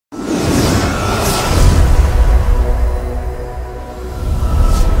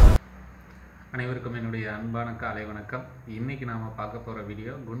அன்பான காலை வணக்கம். இன்னைக்கு நாம பார்க்க போற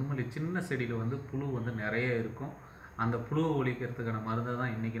வீடியோ குண்டுமல்லி சின்ன செடியில வந்து புழு வந்து நிறைய இருக்கும். அந்த புழுவை ஒழிக்கிறதுக்கான மருந்தை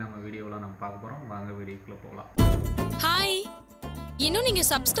தான் இன்னைக்கு நம்ம வீடியோவில் நம்ம பார்க்க போறோம். வாங்க வீடியோக்குள்ள போகலாம். ஹாய், இன்னும் நீங்க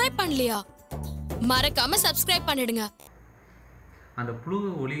சப்ஸ்கிரைப் பண்ணலையா? மறக்காம சப்ஸ்கிரைப் பண்ணிடுங்க. அந்த புழுவை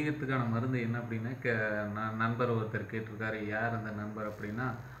ஒழிக்கிறதுக்கான மருந்து என்ன அப்படின்னா நண்பர் ஒருத்தர் கேட்டிருக்காரு. யார் அந்த நண்பர் அப்படின்னா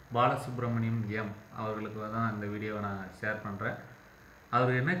பாலசுப்ரமணியம் எம் அவர்களுக்கு தான் இந்த வீடியோவை நான் ஷேர் பண்ணுறேன்.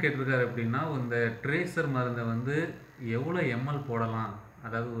 அவர் என்ன கேட்டிருக்காரு அப்படின்னா, இந்த ட்ரேசர் மருந்தை வந்து எவ்வளோ எம்எல் போடலாம்,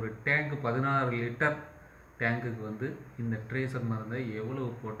 அதாவது ஒரு டேங்க்கு 16 லிட்டர் டேங்க்குக்கு வந்து இந்த ட்ரேசர் மருந்தை எவ்வளோ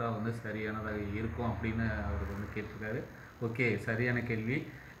போட்டால் வந்து சரியானதாக இருக்கும் அப்படின்னு அவர் வந்து கேட்டிருக்காரு. ஓகே, சரியான கேள்வி.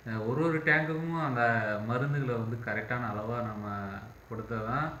 ஒரு டேங்குக்கும் அந்த மருந்துகளை வந்து கரெக்டான அளவாக நம்ம கொடுத்தா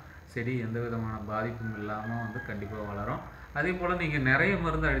தான் செடி எந்த விதமான பாதிப்பும் இல்லாமல் வந்து கண்டிப்பாக வளரும். அதே போல் நீங்கள் நிறைய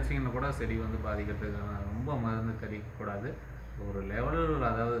மருந்து அடிச்சிங்கன்னா கூட செடி வந்து பாதிக்கிறதுக்கான ரொம்ப மருந்து தெளிக்கக்கூடாது. ஒரு லெவல்,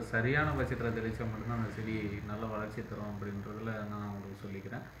 அதாவது சரியான பட்சத்தில் தெளித்தா மட்டும்தான் அந்த செடி நல்ல வளர்ச்சி தரும் அப்படின்றதில் நான் உங்களுக்கு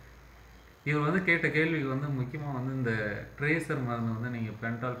சொல்லிக்கிறேன். இவர் வந்து கேட்ட கேள்விக்கு வந்து முக்கியமாக வந்து இந்த ட்ரேசர் மருந்து வந்து நீங்கள்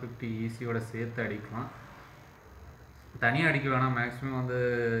பென்டால் 50 ஈஸியோட சேர்த்து அடிக்கலாம். தனியாக அடிக்க வேணாம். மேக்ஸிமம் வந்து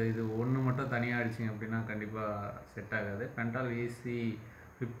இது ஒன்று மட்டும் தனியாக அடிச்சிங்க அப்படின்னா கண்டிப்பாக செட் ஆகாது. பென்டால் ஈசி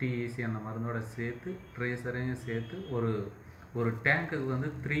 50 ஈசி அந்த மருந்தோட சேர்த்து ட்ரேசரையும் சேர்த்து ஒரு டேங்க்குக்கு வந்து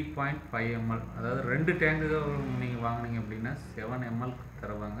 3.5 ml, அதாவது 2 டேங்குகள் நீங்கள் வாங்கினீங்க அப்படின்னா 7 ml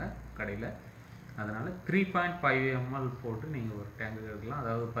தருவாங்க கடையில். அதனால் 3.5 ml போட்டு நீங்கள் ஒரு டேங்கு எடுக்கலாம்.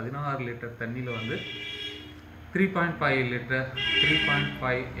 அதாவது 16 லிட்டர் தண்ணியில் வந்து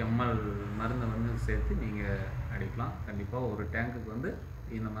 3.5 ml மருந்தை வந்து சேர்த்து நீங்கள் அடிக்கலாம். கண்டிப்பாக ஒரு டேங்குக்கு வந்து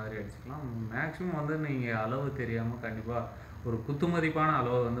இந்த மாதிரி அடிச்சுக்கலாம். மேக்ஸிமம் வந்து நீங்கள் அளவு தெரியாமல் கண்டிப்பாக ஒரு குத்துமதிப்பான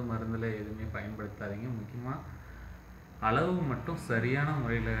அளவை வந்து மருந்தில் எதுவுமே பயன்படுத்தாதீங்க. முக்கியமாக அளவு மட்டும் சரியான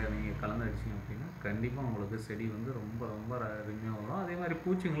முறையில் நீங்கள் கலந்து அடிச்சிங்க அப்படின்னா கண்டிப்பாக உங்களுக்கு செடி வந்து ரொம்ப ரொம்ப அருமையாக வரும். அதே மாதிரி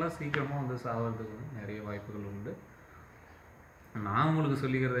பூச்சிங்களாம் சீக்கிரமாக வந்து சாகிறதுக்கு வந்து நிறைய வாய்ப்புகள் உண்டு. நான் உங்களுக்கு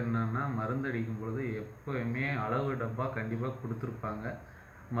சொல்லிக்கிறது என்னென்னா, மருந்து அடிக்கும் பொழுது எப்போயுமே அளவு டப்பா கண்டிப்பாக கொடுத்துருப்பாங்க.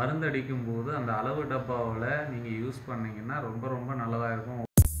 மருந்து அடிக்கும்போது அந்த அளவு டப்பாவில் நீங்கள் யூஸ் பண்ணிங்கன்னா ரொம்ப ரொம்ப நல்லதாக இருக்கும்.